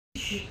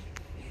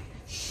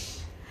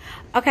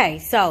Okay,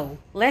 so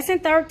lesson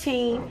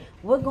 13,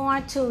 we're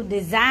going to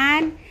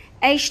design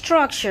a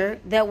structure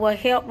that will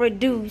help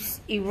reduce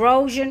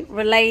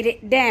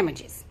erosion-related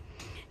damages.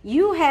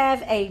 You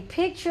have a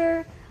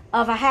picture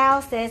of a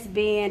house that's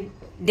been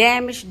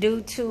damaged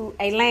due to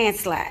a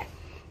landslide.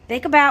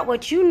 Think about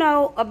what you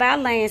know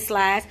about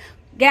landslides.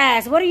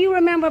 Guys, what do you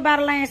remember about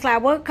a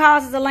landslide? What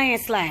causes a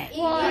landslide?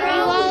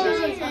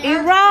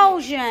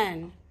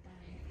 Erosion.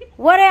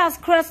 What else,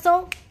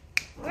 Crystal?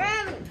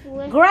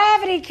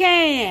 Gravity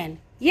can.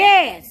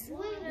 Yes.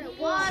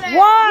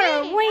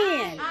 Water,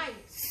 wind.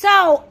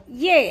 So,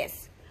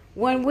 yes.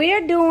 When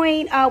we're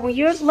doing, when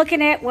you're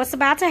looking at what's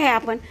about to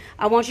happen,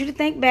 I want you to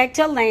think back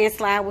to a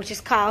landslide, which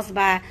is caused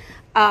by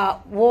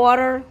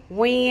water,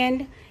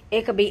 wind.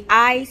 It could be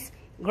ice.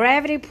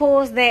 Gravity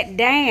pulls that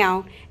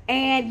down,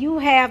 and you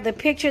have the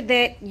picture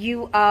that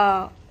you,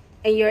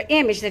 in your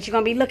image that you're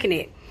going to be looking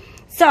at.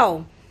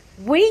 So,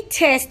 we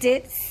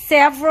tested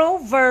several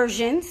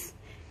versions.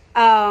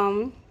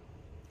 A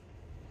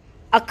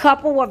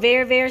couple were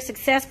very, very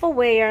successful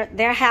where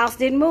their house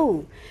didn't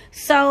move.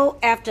 So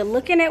after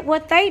looking at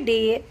what they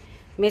did,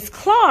 Miss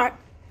Clark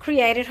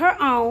created her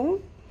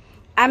own.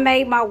 I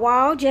made my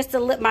wall just to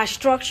let my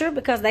structure,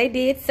 because they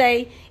did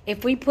say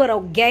if we put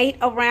a gate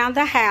around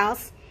the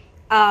house,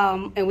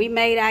 and we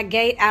made our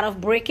gate out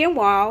of brick and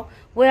wall.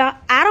 Well,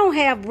 I don't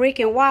have brick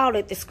and wall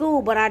at the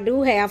school, but I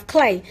do have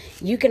clay.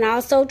 You can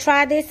also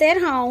try this at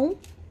home.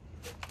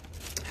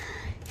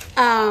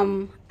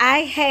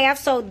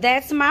 So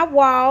that's my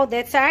wall.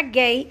 That's our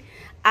gate.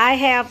 I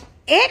have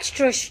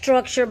extra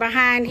structure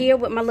behind here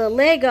with my little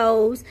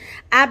Legos.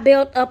 I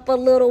built up a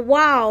little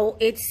wall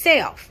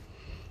itself.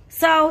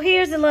 So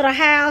here's a little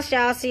house.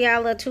 Y'all see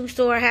our little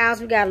two-story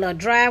house. We got a little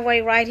driveway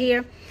right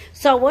here.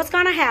 So what's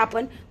going to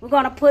happen, we're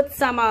going to put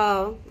some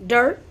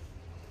dirt.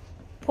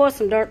 Pour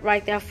some dirt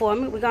right there for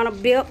me. We're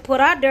going to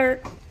put our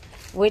dirt,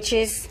 which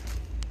is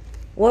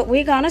what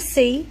we're going to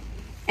see.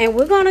 And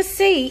we're going to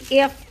see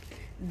if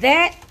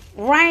that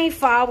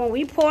rainfall, when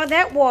we pour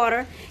that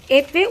water,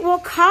 if it will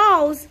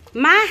cause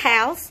my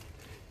house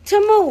to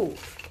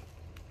move.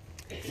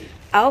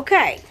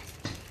 Okay.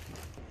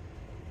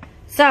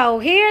 So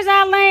here's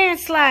our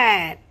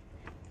landslide.